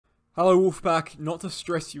Hello Wolfpack, not to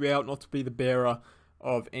stress you out, not to be the bearer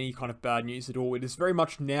of any kind of bad news at all. It is very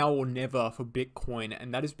much now or never for Bitcoin,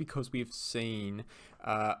 and that is because we have seen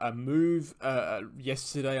a move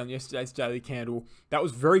yesterday on yesterday's daily candle. That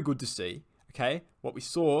was very good to see, okay? What we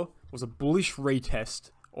saw was a bullish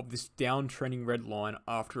retest of this downtrending red line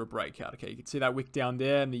after a breakout, okay? You can see that wick down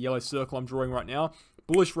there and the yellow circle I'm drawing right now.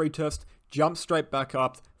 Bullish retest, jumped straight back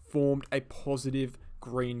up, formed a positive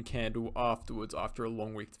green candle afterwards after a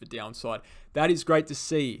long week to the downside. That is great to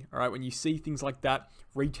see. All right, when you see things like that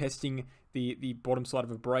retesting the bottom side of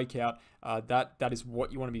a breakout, that is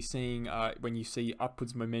what you want to be seeing when you see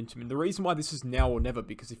upwards momentum. And the reason why this is now or never,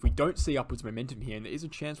 because if we don't see upwards momentum here, and there is a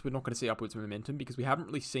chance we're not going to see upwards momentum because we haven't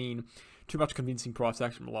really seen too much convincing price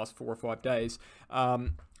action in the last 4 or 5 days,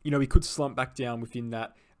 we could slump back down within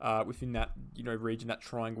that region, that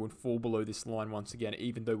triangle, and fall below this line once again,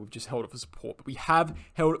 even though we've just held it for support. But we have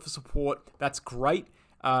held it for support. That's great.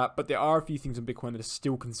 But there are a few things in Bitcoin that are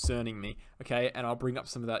still concerning me, okay? And I'll bring up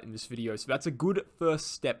some of that in this video. So that's a good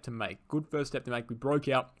first step to make. Good first step to make. We broke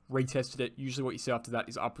out, retested it. Usually what you see after that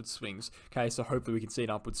is upward swings, okay? So hopefully we can see an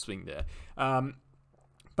upward swing there.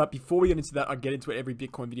 But before we get into that, I get into it every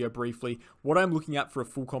Bitcoin video briefly. What I'm looking at for a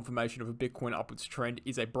full confirmation of a Bitcoin upwards trend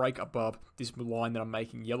is a break above this line that I'm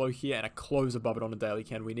making yellow here and a close above it on a daily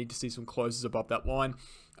candle. We need to see some closes above that line.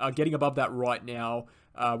 Getting above that right now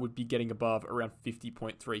would be getting above around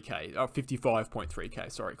 50.3k,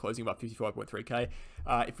 55.3k, sorry, closing above 55.3k.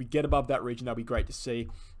 If we get above that region, that'll be great to see.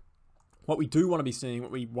 What we do want to be seeing,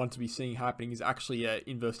 what we want to be seeing happening is actually an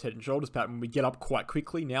inverse head and shoulders pattern. When we get up quite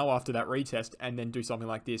quickly now after that retest and then do something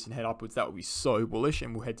like this and head upwards, that would be so bullish,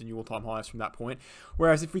 and we'll head to new all-time highs from that point.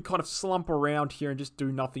 Whereas if we kind of slump around here and just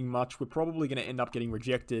do nothing much, we're probably going to end up getting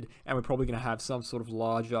rejected, and we're probably going to have some sort of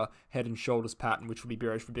larger head and shoulders pattern, which will be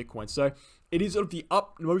bearish for Bitcoin. So it is of the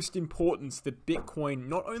utmost importance that Bitcoin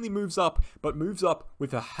not only moves up, but moves up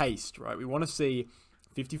with a haste, right? We want to see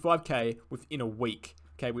 55k within a week.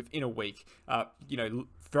 Okay, within a week,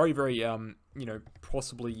 very, very,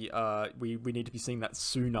 possibly we need to be seeing that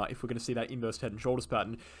sooner if we're going to see that inverse head and shoulders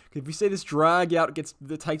pattern. Because if we see this drag out,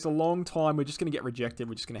 it takes a long time. We're just going to get rejected.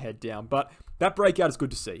 We're just going to head down. But that breakout is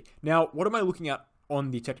good to see. Now, what am I looking at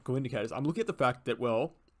on the technical indicators? I'm looking at the fact that,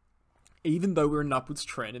 well, even though we're in an upwards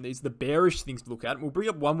trend, and these are the bearish things to look at, and we'll bring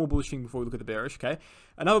up one more bullish thing before we look at the bearish, okay?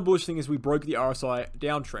 Another bullish thing is we broke the RSI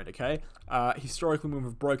downtrend, okay? Historically, when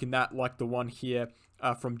we've broken that, like the one here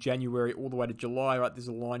from January all the way to July, right? There's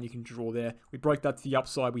a line you can draw there. We broke that to the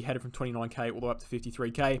upside. We headed from 29k all the way up to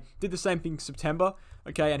 53k. Did the same thing in September,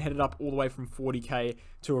 okay? And headed up all the way from 40k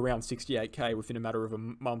to around 68k within a matter of a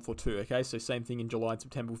month or two, okay? So same thing in July and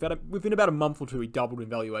September. Within about a month or two, we doubled in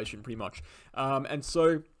valuation pretty much. And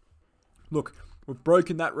so, look, we've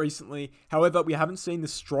broken that recently. However, we haven't seen the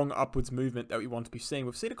strong upwards movement that we want to be seeing.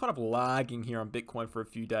 We've seen it kind of lagging here on Bitcoin for a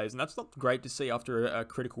few days, and that's not great to see after a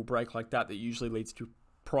critical break like that usually leads to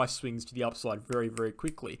price swings to the upside very, very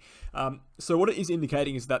quickly. So what it is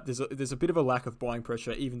indicating is that there's a bit of a lack of buying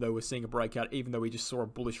pressure, even though we're seeing a breakout, even though we just saw a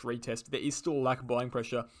bullish retest. There is still a lack of buying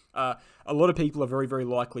pressure. A lot of people are very, very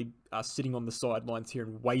likely sitting on the sidelines here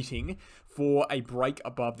and waiting for a break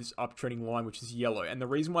above this uptrending line, which is yellow. And the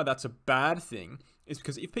reason why that's a bad thing is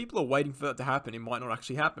because if people are waiting for that to happen, it might not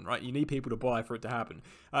actually happen, right? You need people to buy for it to happen.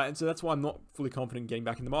 And so that's why I'm not fully confident in getting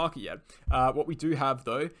back in the market yet. What we do have,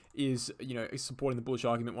 though, is, supporting the bullish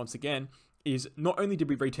argument once again, is not only did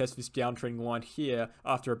we retest this downtrending line here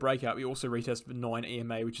after a breakout, we also retested the 9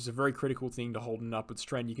 EMA, which is a very critical thing to hold an upwards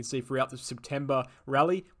trend. You can see throughout the September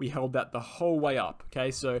rally, we held that the whole way up,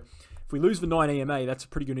 okay? So if we lose the 9 EMA, that's a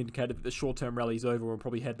pretty good indicator that the short-term rally is over. We'll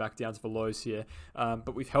probably head back down to the lows here.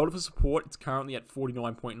 But we've held it for support. It's currently at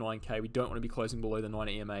 49.9k. We don't want to be closing below the 9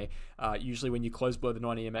 EMA. Usually when you close below the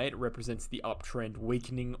 9 EMA, it represents the uptrend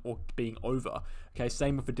weakening or being over. Okay,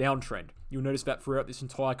 same with the downtrend. You'll notice that throughout this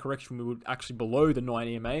entire correction, we were actually below the 9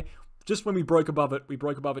 EMA. Just when we broke above it,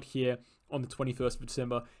 here on the 21st of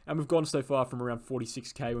December. And we've gone so far from around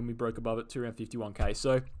 46k when we broke above it to around 51k.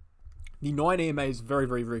 So the 9 EMA is very,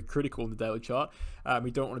 very, very critical in the daily chart.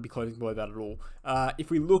 We don't want to be closing below that at all.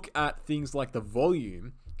 If we look at things like the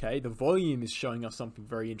volume, okay, the volume is showing us something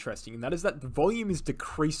very interesting, and that is that the volume is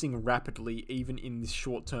decreasing rapidly even in this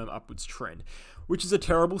short-term upwards trend, which is a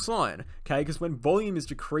terrible sign, okay, because when volume is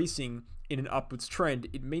decreasing in an upwards trend,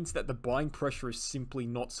 it means that the buying pressure is simply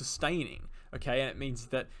not sustaining, okay, and it means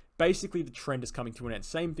that basically the trend is coming to an end.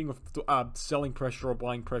 Same thing with selling pressure or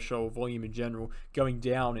buying pressure or volume in general going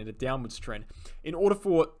down in a downwards trend. In order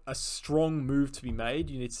for a strong move to be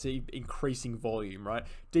made, you need to see increasing volume, right?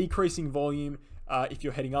 Decreasing volume if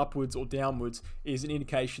you're heading upwards or downwards, is an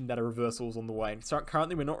indication that a reversal is on the way. And so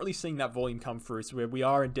currently, we're not really seeing that volume come through, so we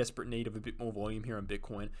are in desperate need of a bit more volume here on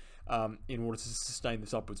Bitcoin in order to sustain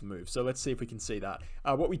this upwards move. So let's see if we can see that.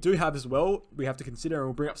 What we do have as well, we have to consider, and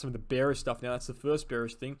we'll bring up some of the bearish stuff now. That's the first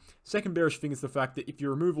bearish thing. Second bearish thing is the fact that if you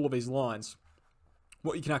remove all of these lines,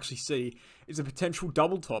 what you can actually see is a potential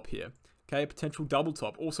double top here. Okay, a potential double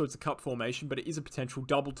top. Also, it's a cup formation, but it is a potential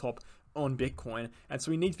double top on Bitcoin. And so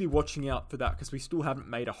we need to be watching out for that because we still haven't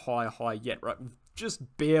made a high yet, right? We've just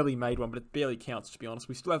barely made one, but it barely counts, to be honest.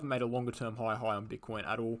 We still haven't made a longer term high on Bitcoin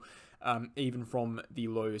at all, even from the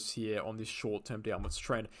lows here on this short-term downwards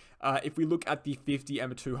trend. If we look at the 50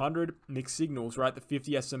 and the 200, mixed signals, right? The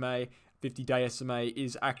 50 SMA, 50-day SMA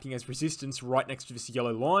is acting as resistance right next to this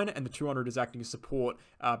yellow line, and the 200 is acting as support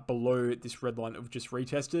below this red line that we've just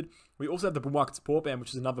retested. We also have the bull market support band,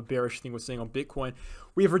 which is another bearish thing we're seeing on Bitcoin.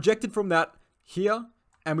 We have rejected from that here,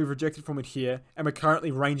 and we've rejected from it here, and we're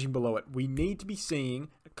currently ranging below it. We need to be seeing,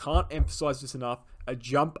 I can't emphasize this enough, a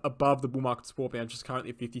jump above the bull market support band, which is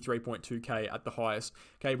currently at 53.2k at the highest.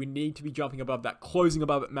 Okay, we need to be jumping above that, closing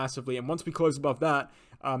above it massively, and once we close above that,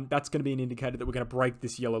 that's going to be an indicator that we're going to break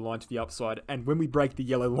this yellow line to the upside. And when we break the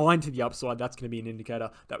yellow line to the upside, that's going to be an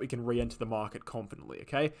indicator that we can re-enter the market confidently.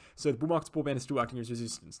 Okay, so the bull market support band is still acting as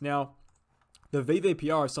resistance. Now, the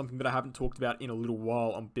VVPR is something that I haven't talked about in a little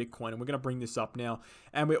while on Bitcoin, and we're going to bring this up now.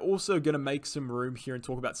 And we're also going to make some room here and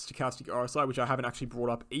talk about stochastic RSI, which I haven't actually brought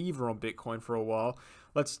up either on Bitcoin for a while.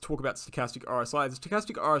 Let's talk about stochastic RSI. The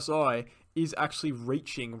stochastic RSI is actually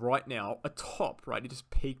reaching right now a top, right? It just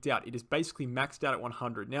peaked out. It is basically maxed out at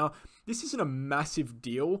 100. Now, this isn't a massive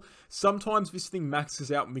deal. Sometimes this thing maxes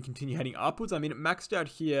out when we continue heading upwards. I mean, it maxed out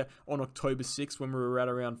here on October 6th when we were at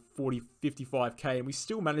around 55k, and we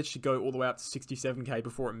still managed to go all the way up to 67k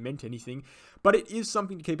before it meant anything. But it is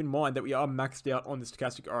something to keep in mind that we are maxed out on the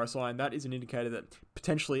stochastic RSI, and that is an indicator that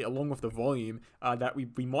potentially, along with the volume, that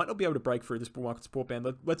we might not be able to break through this bull market support band.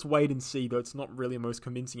 Let's wait and see, though. It's not really a most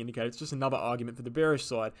convincing indicator. It's just another argument for the bearish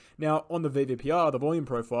side. Now, on the VVPR, the volume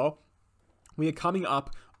profile, we are coming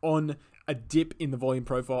up on a dip in the volume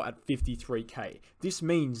profile at 53k. This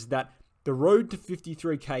means that the road to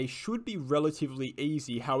 53k should be relatively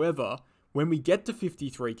easy. However, when we get to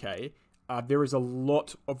 53k, there is a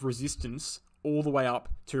lot of resistance all the way up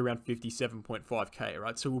to around 57.5k,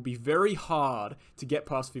 right? So it will be very hard to get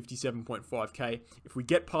past 57.5k. If we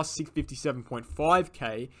get past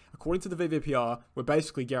 57.5k, according to the VVPR, we're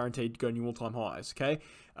basically guaranteed to go new all-time highs, okay?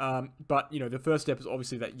 But, you know, the first step is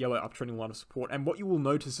obviously that yellow uptrending line of support. And what you will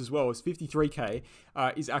notice as well is 53k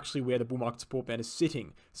is actually where the bull market support band is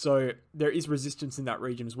sitting. So there is resistance in that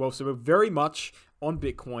region as well. So we're very much on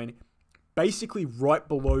Bitcoin, basically right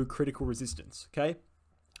below critical resistance, okay?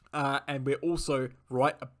 And we're also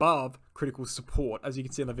right above critical support, as you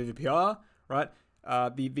can see on the VVPR, right?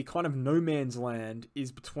 The kind of no man's land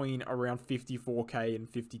is between around 54k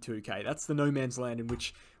and 52k. That's the no man's land in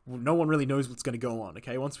which no one really knows what's going to go on,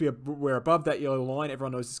 okay? Once we're above that yellow line,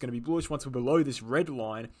 everyone knows it's going to be bullish. Once we're below this red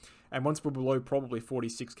line, and once we're below probably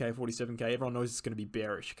 46k, 47k, everyone knows it's going to be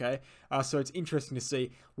bearish, okay? So it's interesting to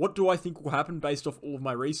see. What do I think will happen based off all of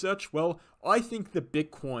my research? Well, I think that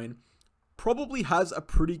Bitcoin probably has a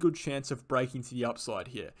pretty good chance of breaking to the upside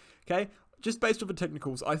here, okay? Just based off the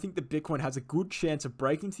technicals, I think that Bitcoin has a good chance of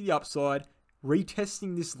breaking to the upside,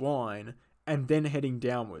 retesting this line, and then heading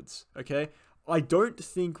downwards, okay? I don't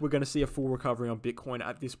think we're going to see a full recovery on Bitcoin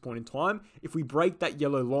at this point in time. If we break that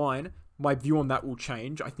yellow line, my view on that will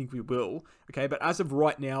change. I think we will, okay? But as of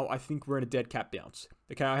right now, I think we're in a dead cat bounce,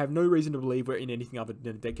 okay? I have no reason to believe we're in anything other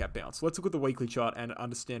than a dead cat bounce. So let's look at the weekly chart and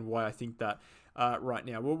understand why I think that right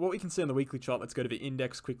now. Well, what we can see on the weekly chart, let's go to the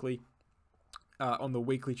index quickly. On the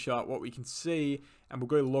weekly chart, what we can see, and we'll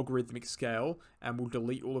go to logarithmic scale, and we'll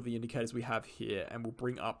delete all of the indicators we have here, and we'll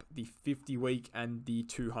bring up the 50-week and the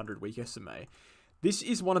 200-week SMA. This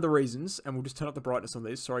is one of the reasons, and we'll just turn up the brightness on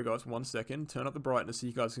these. Sorry guys, 1 second. Turn up the brightness so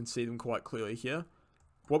you guys can see them quite clearly here.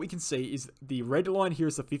 What we can see is the red line here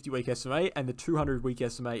is the 50-week SMA, and the 200-week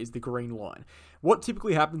SMA is the green line. What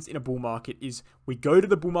typically happens in a bull market is we go to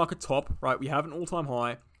the bull market top, right? We have an all-time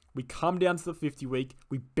high. We come down to the 50-week,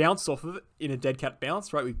 we bounce off of it in a dead cat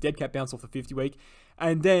bounce, right? We dead cat bounce off the 50-week,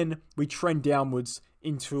 and then we trend downwards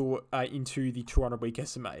into the 200-week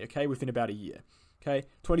SMA, okay, within about a year, okay?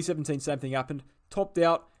 2017, same thing happened, topped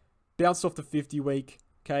out, bounced off the 50-week,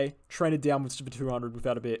 okay, trended downwards to the 200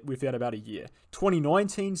 without about a year.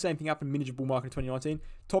 2019, same thing happened, miniature bull market in 2019,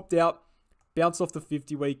 topped out, bounced off the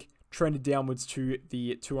 50-week, trended downwards to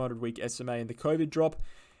the 200-week SMA and the COVID drop,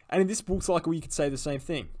 and in this bull cycle, you could say the same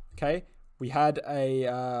thing. Okay, we had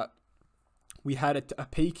a We had a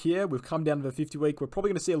peak here. We've come down to the 50-week. We're probably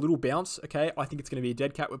going to see a little bounce, okay? I think it's going to be a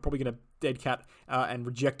dead cat. We're probably going to dead cat and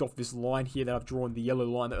reject off this line here that I've drawn, the yellow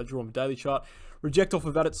line that I've drawn on the daily chart. Reject off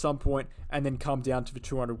of that at some point and then come down to the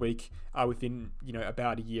 200-week within,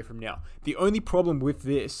 about a year from now. The only problem with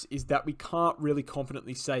this is that we can't really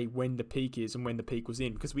confidently say when the peak is and when the peak was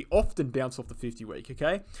in, because we often bounce off the 50-week,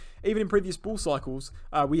 okay? Even in previous bull cycles,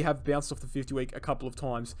 we have bounced off the 50-week a couple of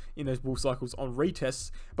times in those bull cycles on retests.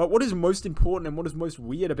 But what is most important and what is most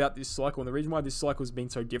weird about this cycle, and the reason why this cycle has been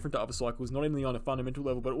so different to other cycles, not only on a fundamental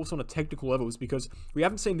level, but also on a technical level, is because we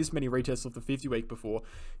haven't seen this many retests off the 50-week before.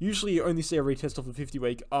 Usually you only see a retest off the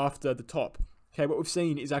 50-week after the top. Okay, what we've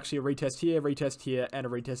seen is actually a retest here, and a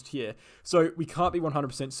retest here. So we can't be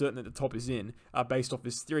 100% certain that the top is in based off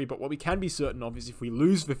this theory, but what we can be certain of is if we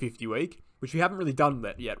lose the 50-week, which we haven't really done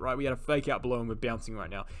that yet, right? We had a fake out below and we're bouncing right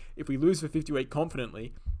now. If we lose the 50-week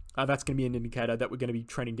confidently, that's going to be an indicator that we're going to be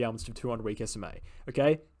trending downwards to 200-week SMA,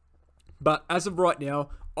 okay? But as of right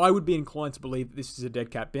now, I would be inclined to believe that this is a dead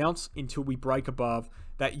cat bounce until we break above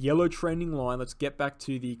that yellow trending line. Let's get back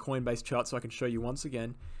to the Coinbase chart so I can show you once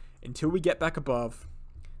again. Until we get back above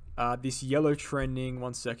this yellow trending,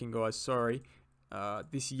 one second guys, sorry.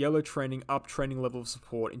 This yellow trending, uptrending level of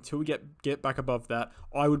support, until we get back above that,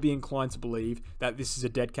 I would be inclined to believe that this is a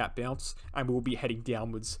dead cat bounce and we'll be heading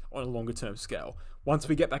downwards on a longer term scale. Once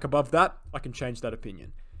we get back above that, I can change that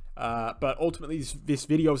opinion. But ultimately, this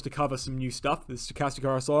video is to cover some new stuff, the stochastic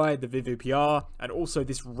RSI, the VVPR, and also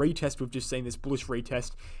this retest we've just seen, this bullish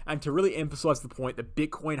retest, and to really emphasize the point that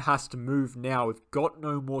Bitcoin has to move now. We've got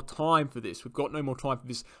no more time for this. We've got no more time for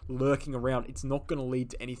this lurking around. It's not going to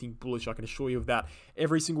lead to anything bullish, I can assure you of that.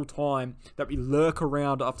 Every single time that we lurk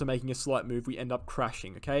around after making a slight move, we end up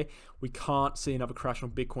crashing, okay? We can't see another crash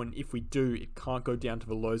on Bitcoin. If we do, it can't go down to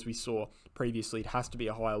the lows we saw previously. It has to be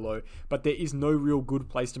a higher low, but there is no real good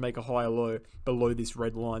place to make a higher low below this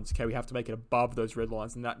red lines, okay? We have to make it above those red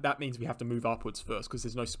lines, and that means we have to move upwards first because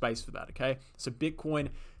there's no space for that, okay? So Bitcoin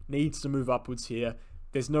needs to move upwards here.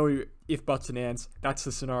 There's no if, buts, and ands. That's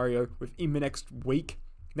the scenario. Within the next week,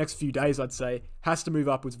 next few days, I'd say, has to move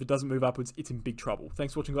upwards. If it doesn't move upwards, it's in big trouble.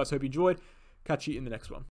 Thanks for watching, guys. Hope you enjoyed. Catch you in the next one.